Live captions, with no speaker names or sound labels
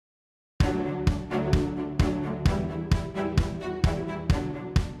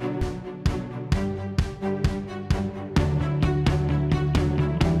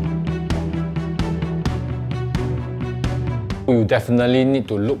You definitely need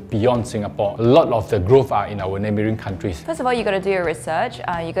to look beyond Singapore. A lot of the growth are in our neighboring countries. First of all, you got to do your research.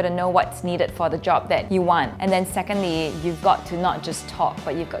 You got to know what's needed for the job that you want. And then secondly, you've got to not just talk,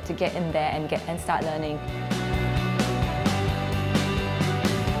 but you've got to get in there and start learning.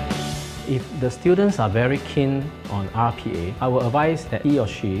 If the students are very keen on RPA, I will advise that he or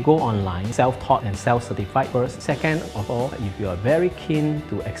she go online, self-taught and self-certified first. Second of all, if you are very keen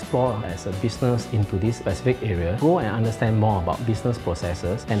to explore as a business into this specific area, go and understand more about business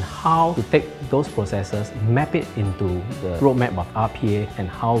processes and how to take those processes, map it into the roadmap of RPA and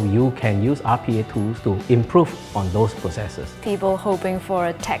how you can use RPA tools to improve on those processes. People hoping for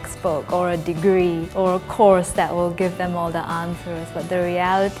a textbook or a degree or a course that will give them all the answers, but the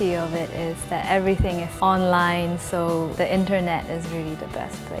reality of it is that everything is online, so the internet is really the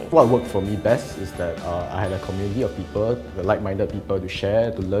best place. What worked for me best is that I had a community of people, the like-minded people to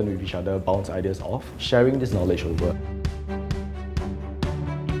share, to learn with each other, bounce ideas off, sharing this knowledge over.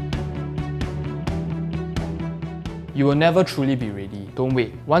 You will never truly be ready. Don't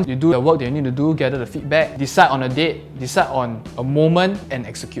wait. Once you do the work that you need to do, gather the feedback, decide on a date, decide on a moment and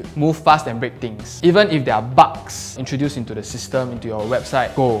execute. Move fast and break things. Even if there are bugs introduced into the system, into your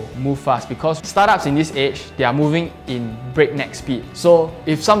website, go, move fast, because startups in this age, they are moving in breakneck speed. So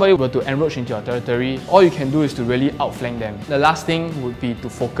if somebody were to encroach into your territory, all you can do is to really outflank them. The last thing would be to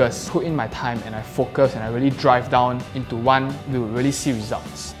focus. Put in my time and I focus and I really drive down into one, we will really see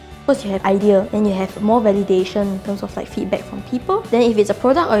results. First you have idea, then you have more validation in terms of like feedback from people. Then if it's a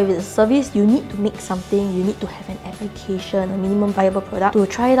product or if it's a service, you need to make something, you need to have an application, a minimum viable product to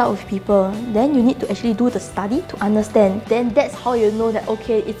try it out with people. Then you need to actually do the study to understand. Then that's how you know that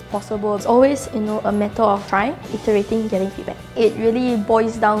okay, it's possible. It's always, you know, a matter of trying, iterating, getting feedback. It really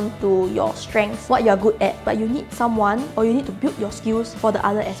boils down to your strengths, what you're good at, but you need someone or you need to build your skills for the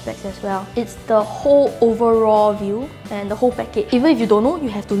other aspects as well. It's the whole overall view and the whole package. Even if you don't know, you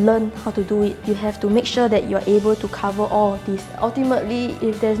have to learn how to do it. You have to make sure that you're able to cover all of this. Ultimately,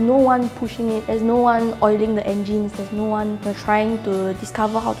 if there's no one pushing it, there's no one oiling the engines, there's no one trying to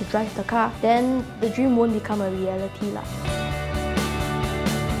discover how to drive the car, then the dream won't become a reality lah.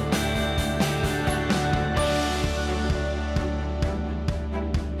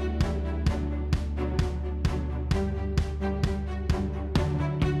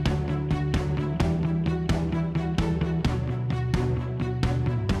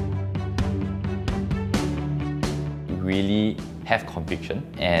 Really have conviction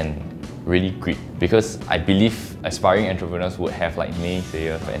and really grit, because I believe aspiring entrepreneurs would have like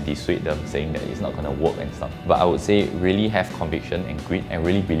naysayers and dissuade them saying that it's not going to work and stuff. But I would say really have conviction and grit and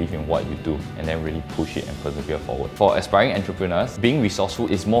really believe in what you do and then really push it and persevere forward. For aspiring entrepreneurs, being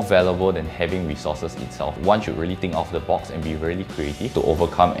resourceful is more valuable than having resources itself. One should really think off the box and be really creative to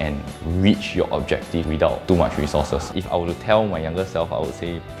overcome and reach your objective without too much resources. If I were to tell my younger self, I would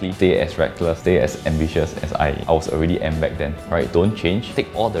say please stay as reckless, stay as ambitious as I was already back then. Right? Don't change.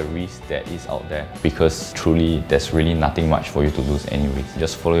 Take all the risks that is out there, because truly there's really nothing much for you to lose anyways.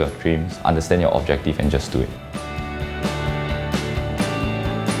 Just follow your dreams, understand your objective and just do it.